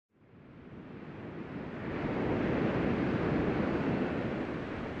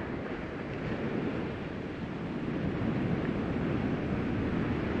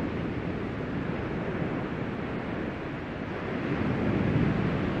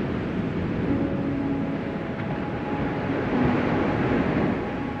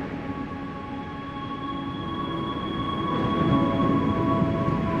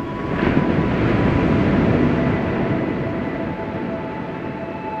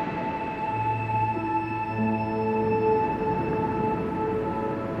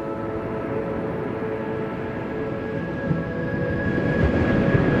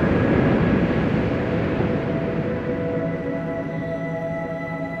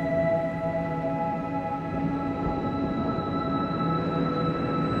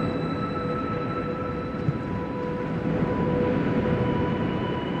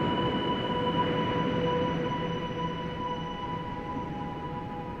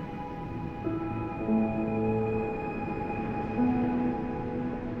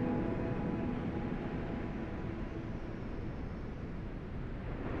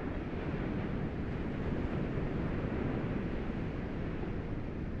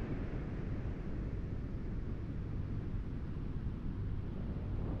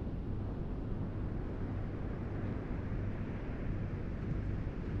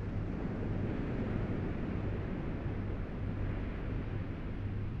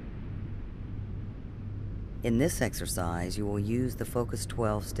In this exercise, you will use the Focus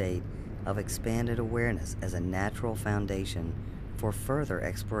 12 state of expanded awareness as a natural foundation for further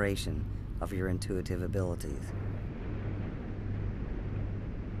exploration of your intuitive abilities.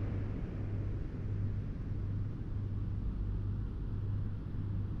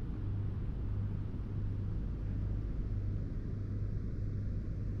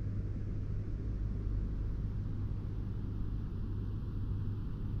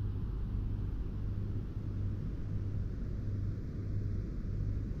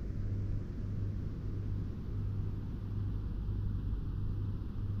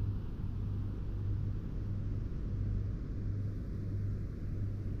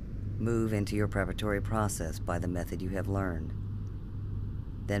 Move into your preparatory process by the method you have learned.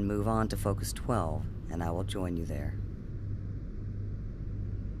 Then move on to Focus 12, and I will join you there.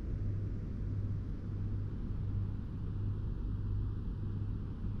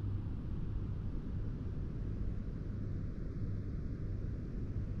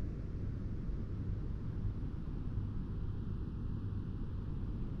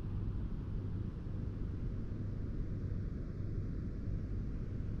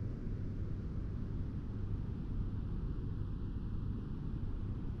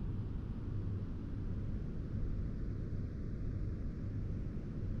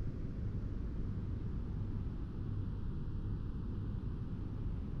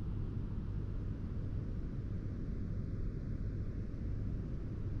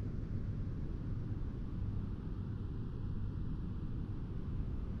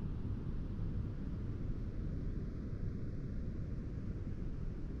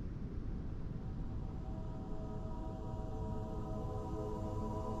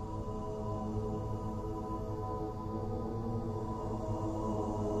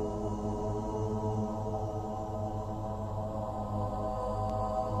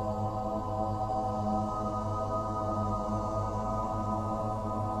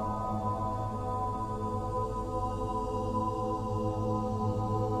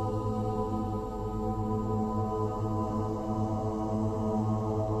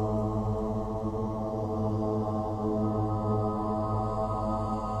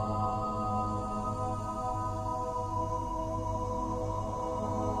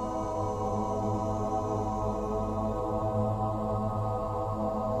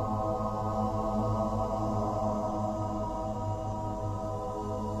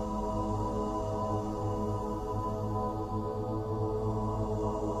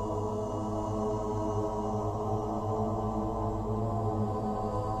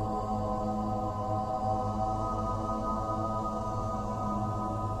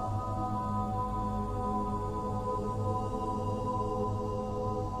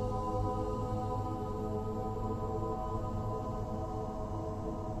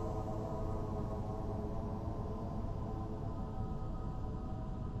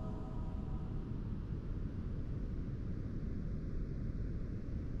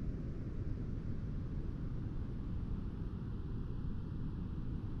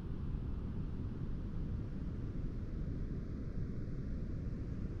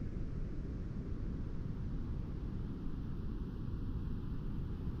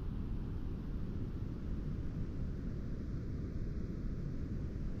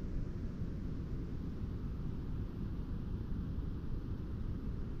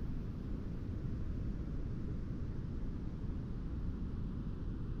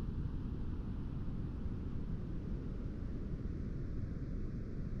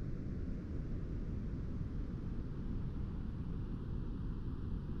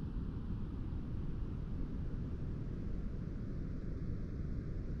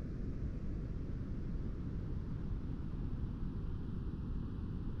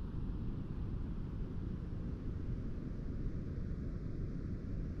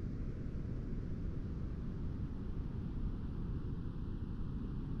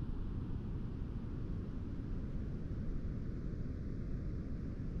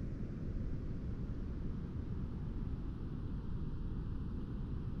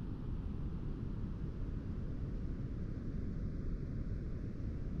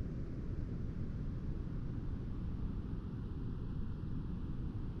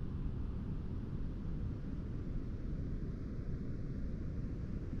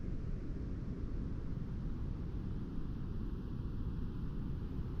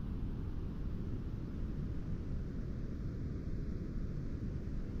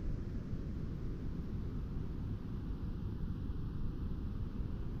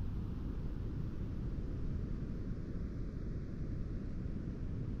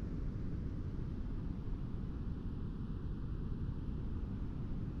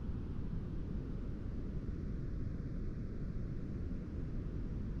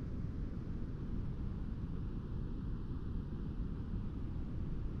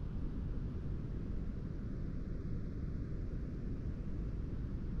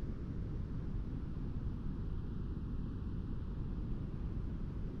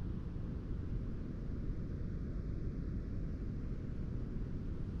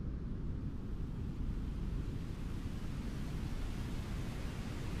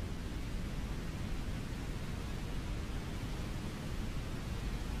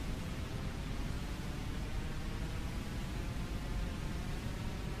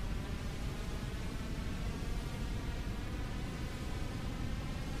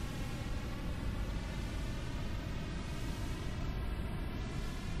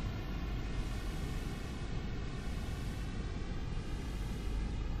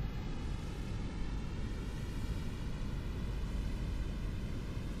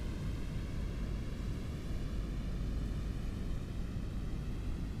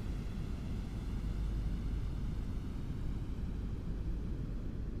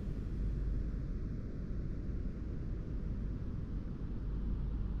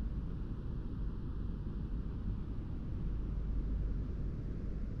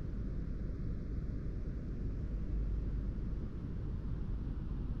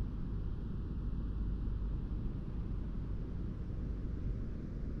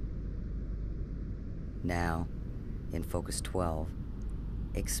 Now, in Focus 12,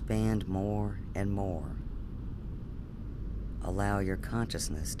 expand more and more. Allow your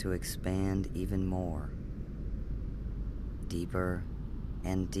consciousness to expand even more, deeper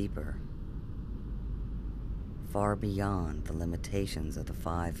and deeper, far beyond the limitations of the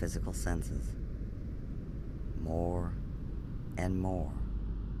 5 physical senses. More and more,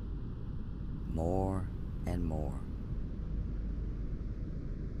 more and more.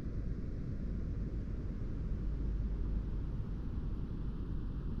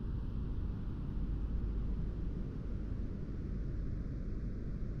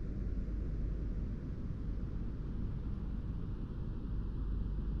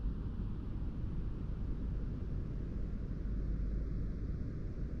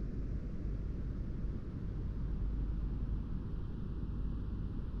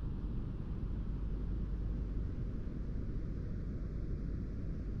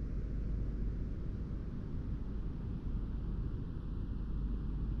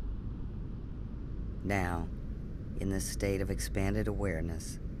 Now, in this state of expanded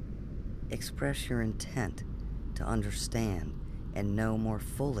awareness, express your intent to understand and know more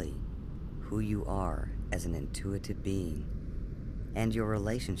fully who you are as an intuitive being and your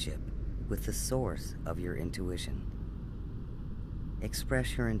relationship with the source of your intuition.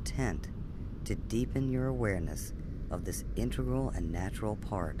 Express your intent to deepen your awareness of this integral and natural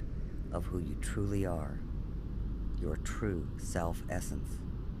part of who you truly are, your true self-essence.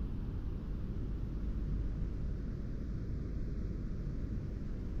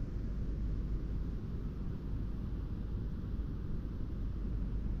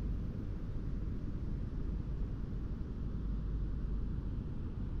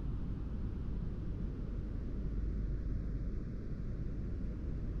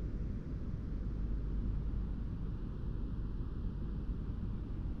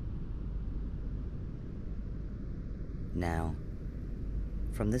 Now,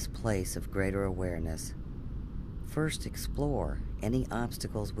 from this place of greater awareness, first explore any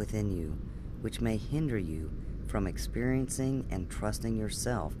obstacles within you which may hinder you from experiencing and trusting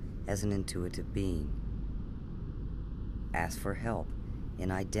yourself as an intuitive being. Ask for help in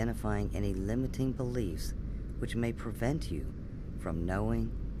identifying any limiting beliefs which may prevent you from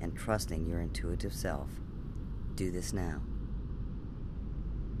knowing and trusting your intuitive self. Do this now.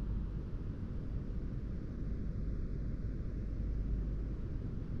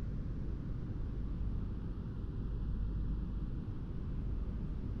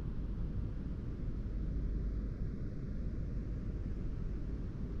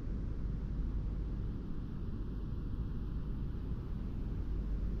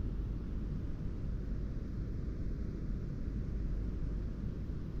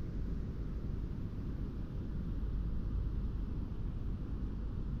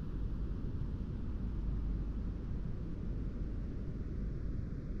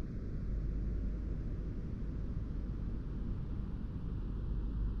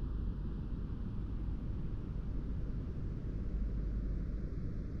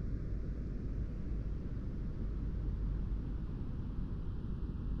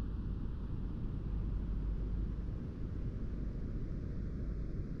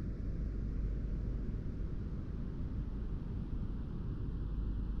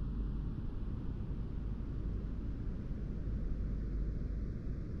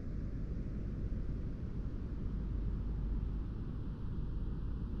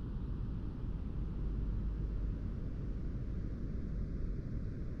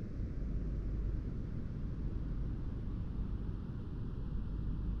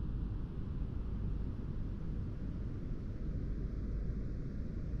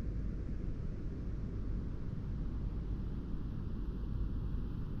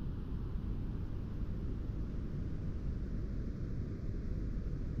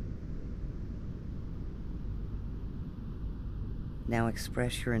 Now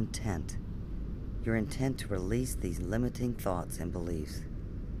express your intent to release these limiting thoughts and beliefs,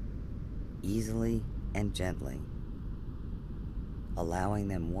 easily and gently, allowing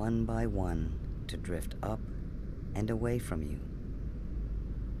them one by one to drift up and away from you,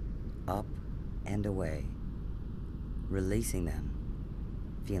 up and away, releasing them,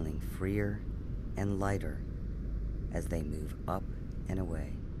 feeling freer and lighter as they move up and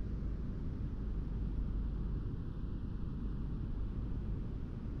away.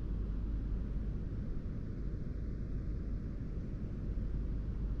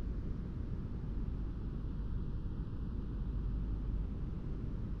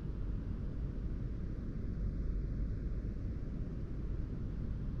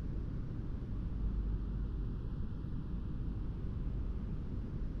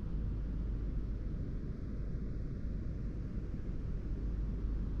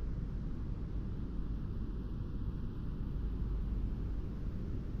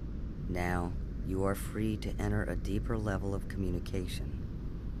 Now, you are free to enter a deeper level of communication,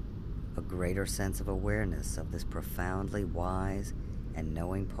 a greater sense of awareness of this profoundly wise and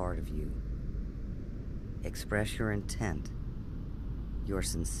knowing part of you. Express your intent, your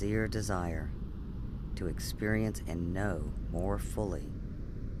sincere desire to experience and know more fully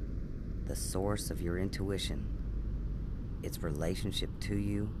the source of your intuition, its relationship to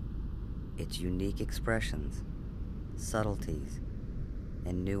you, its unique expressions, subtleties,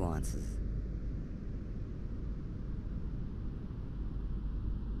 and nuances.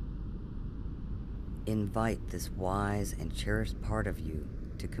 Invite this wise and cherished part of you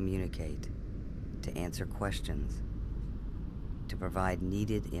to communicate, to answer questions, to provide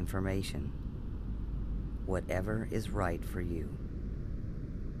needed information, whatever is right for you.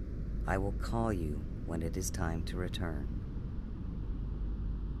 I will call you when it is time to return.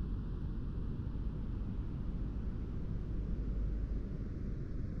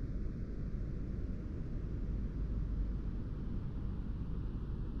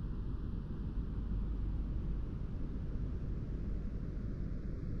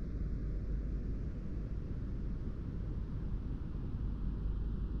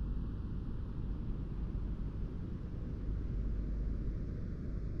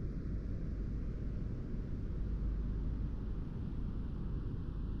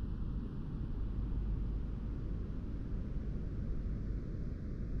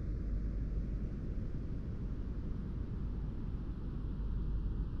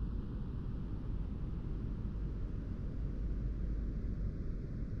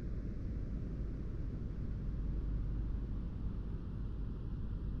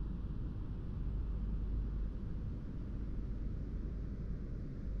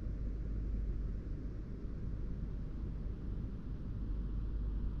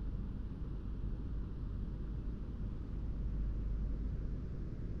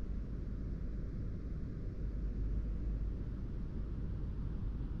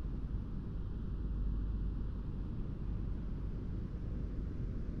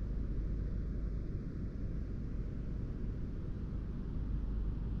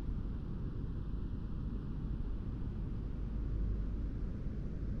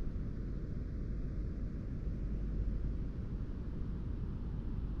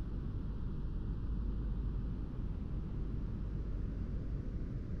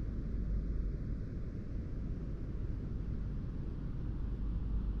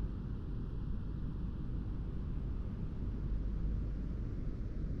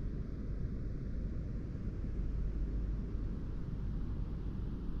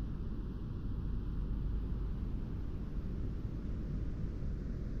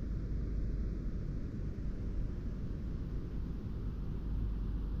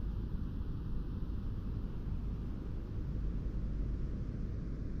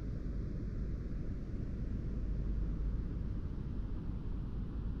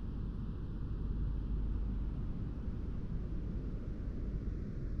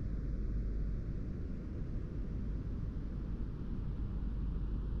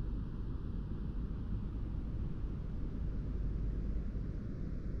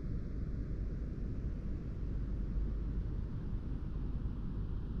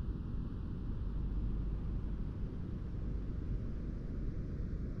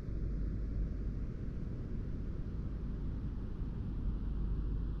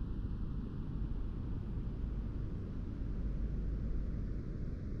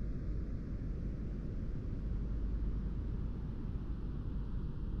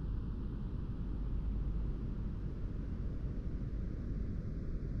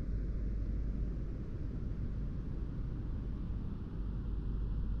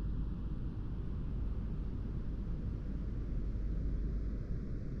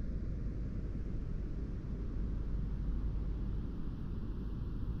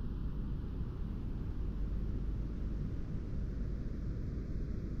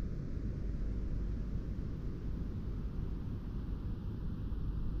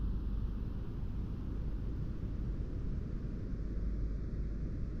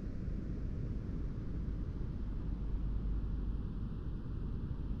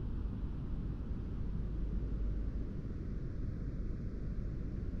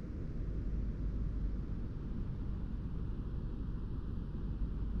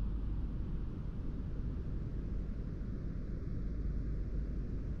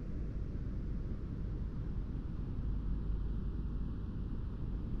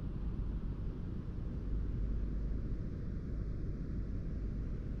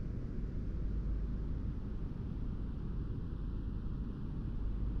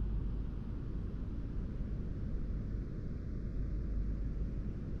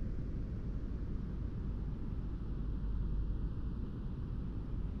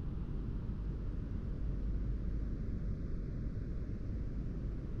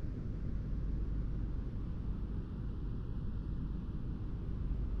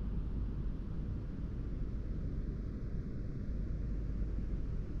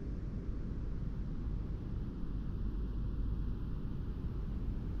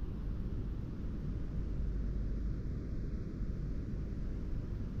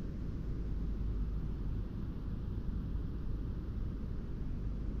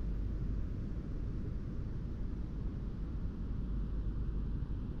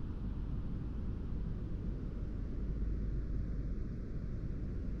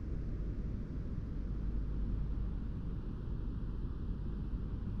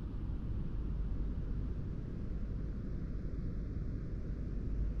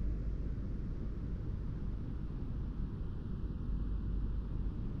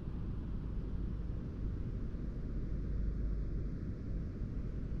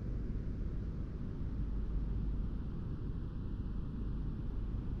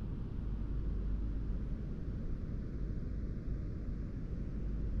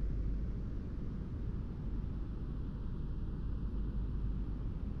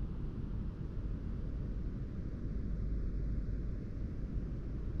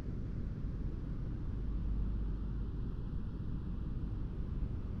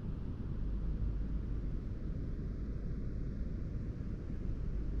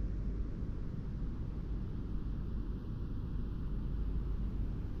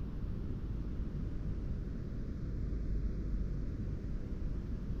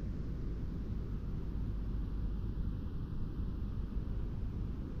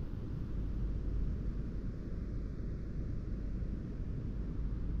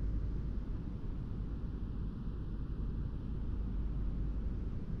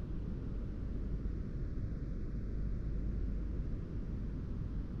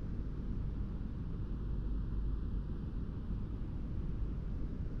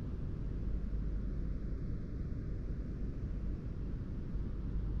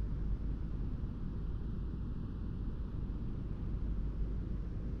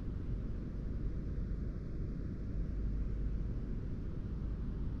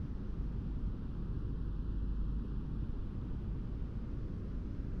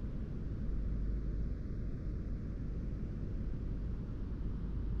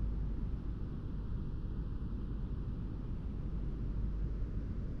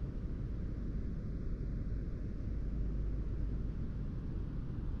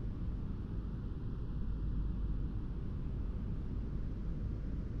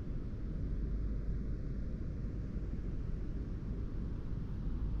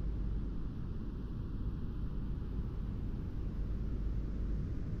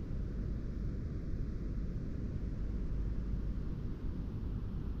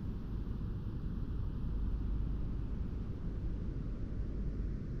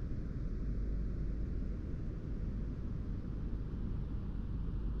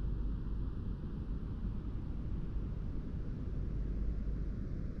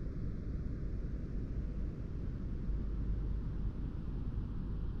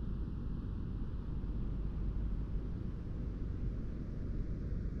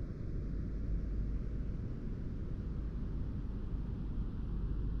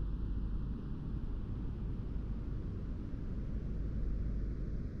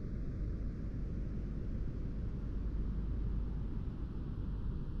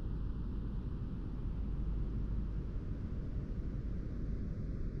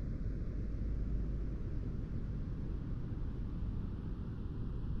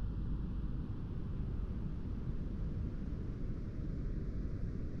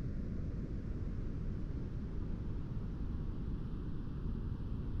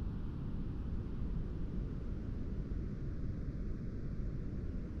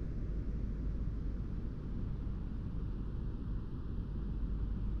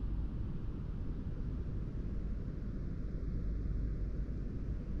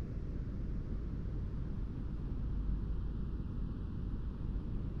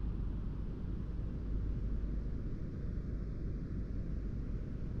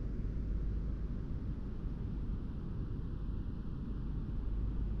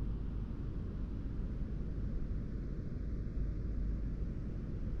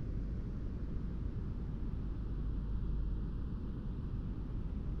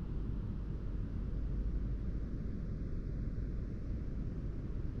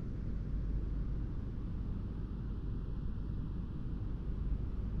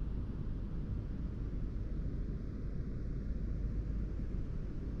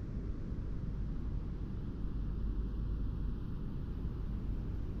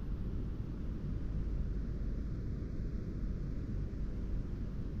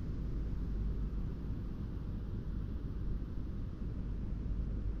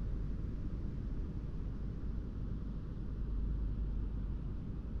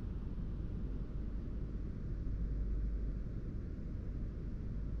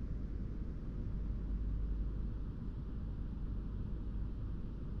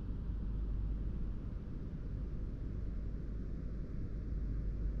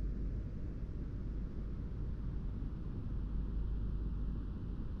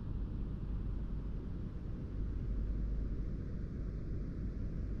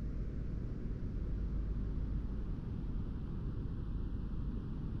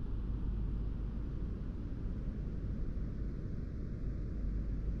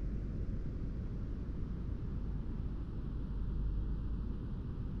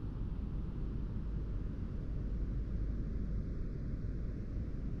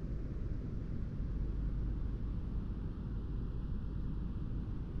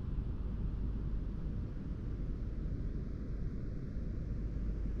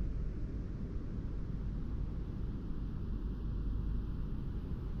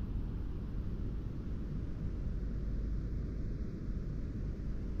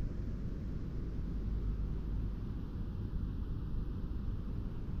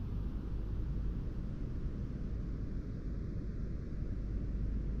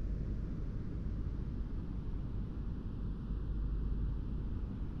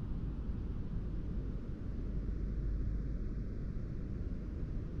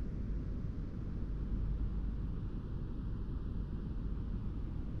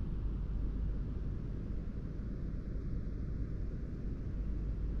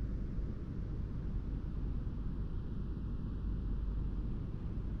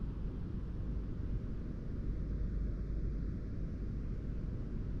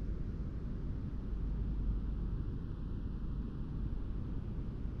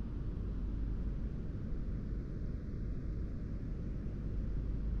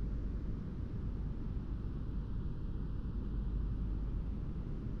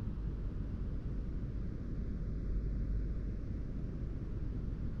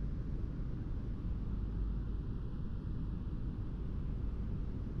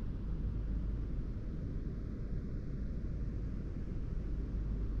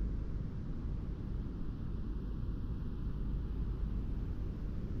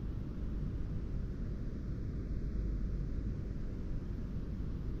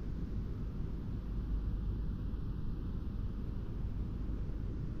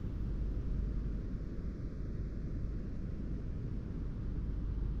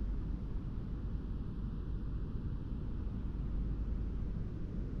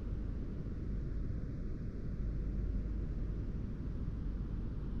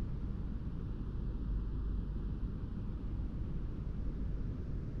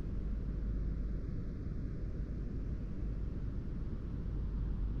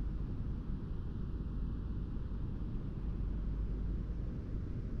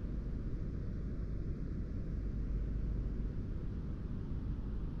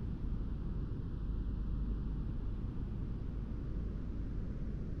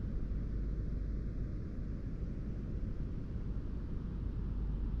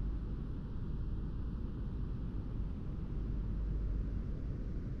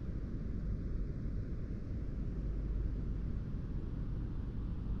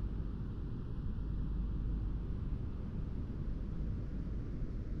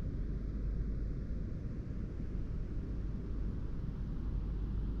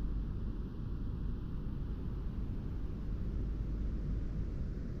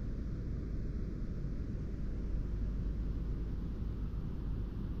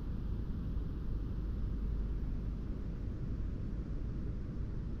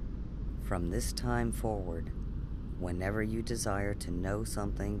 From this time forward, whenever you desire to know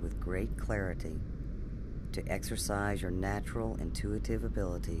something with great clarity, to exercise your natural intuitive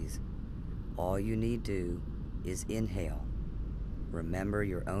abilities, all you need do is inhale. Remember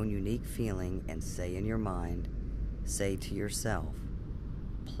your own unique feeling and say in your mind, say to yourself,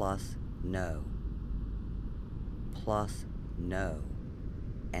 plus no, plus no,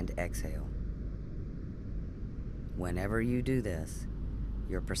 and exhale. Whenever you do this,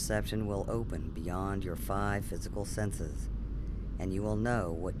 your perception will open beyond your 5 physical senses, and you will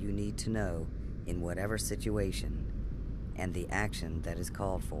know what you need to know in whatever situation and the action that is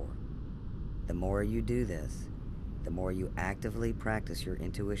called for. The more you do this, the more you actively practice your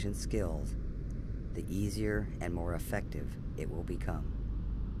intuition skills, the easier and more effective it will become.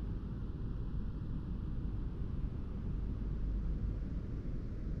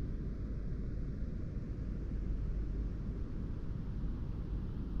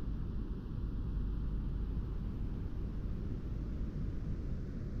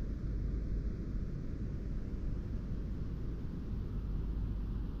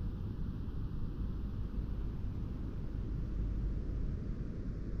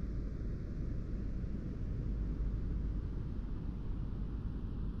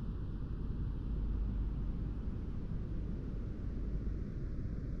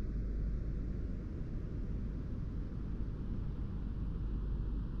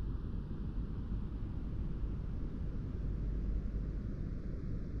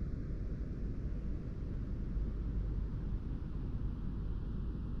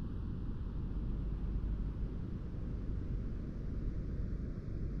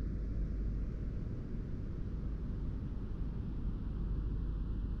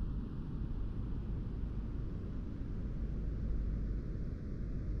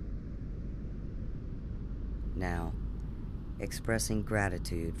 Now, expressing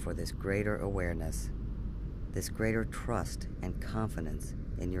gratitude for this greater awareness, this greater trust and confidence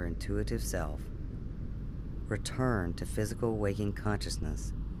in your intuitive self, return to physical waking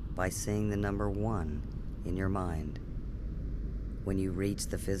consciousness by saying the number 1 in your mind. When you reach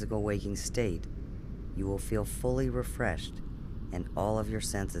the physical waking state, you will feel fully refreshed and all of your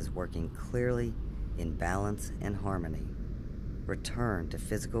senses working clearly in balance and harmony. Return to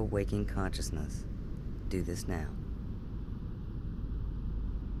physical waking consciousness. Do this now.